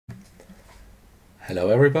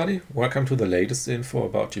Hello everybody, welcome to the latest info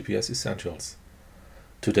about GPS Essentials.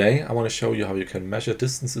 Today I want to show you how you can measure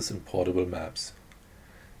distances in portable maps.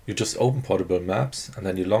 You just open portable maps and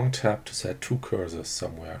then you long tap to set two cursors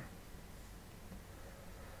somewhere.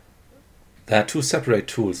 There are two separate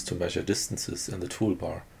tools to measure distances in the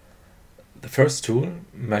toolbar. The first tool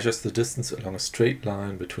measures the distance along a straight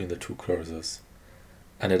line between the two cursors,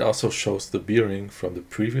 and it also shows the bearing from the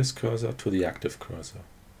previous cursor to the active cursor.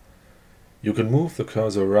 You can move the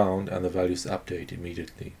cursor around and the values update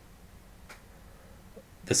immediately.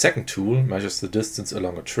 The second tool measures the distance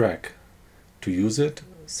along a track. To use it,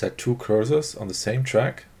 set two cursors on the same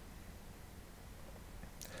track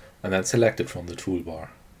and then select it from the toolbar.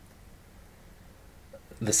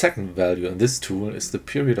 The second value in this tool is the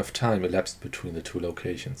period of time elapsed between the two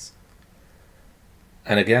locations.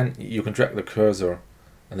 And again, you can drag the cursor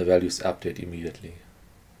and the values update immediately.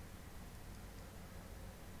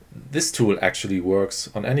 This tool actually works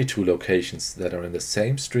on any two locations that are in the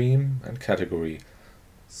same stream and category,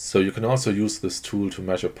 so you can also use this tool to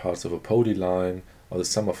measure parts of a polyline or the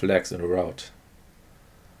sum of legs in a route.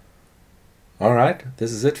 Alright,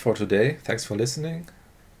 this is it for today. Thanks for listening,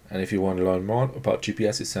 and if you want to learn more about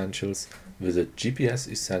GPS Essentials, visit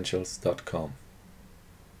gpsessentials.com.